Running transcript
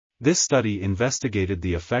This study investigated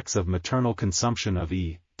the effects of maternal consumption of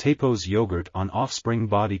E. tapos yogurt on offspring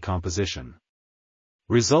body composition.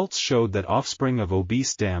 Results showed that offspring of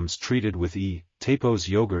obese dams treated with E. tapos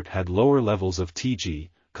yogurt had lower levels of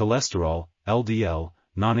TG, cholesterol, LDL,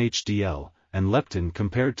 non-HDL, and leptin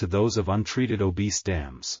compared to those of untreated obese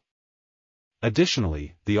dams.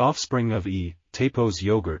 Additionally, the offspring of E. tapos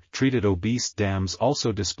yogurt treated obese dams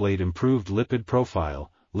also displayed improved lipid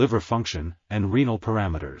profile, liver function, and renal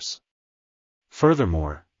parameters.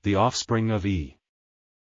 Furthermore, the offspring of E.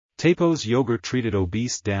 tapos yogurt treated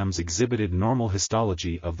obese dams exhibited normal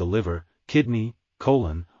histology of the liver, kidney,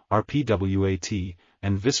 colon, RPWAT,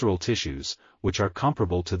 and visceral tissues, which are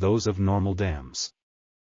comparable to those of normal dams.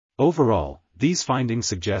 Overall, these findings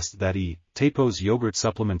suggest that E. tapos yogurt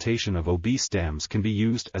supplementation of obese dams can be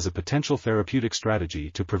used as a potential therapeutic strategy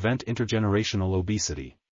to prevent intergenerational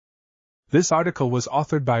obesity. This article was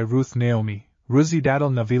authored by Ruth, Naomi,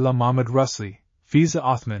 Rusydatul, Nabila, Mahmad, Rusli, Fezah,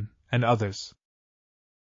 Othman, and others.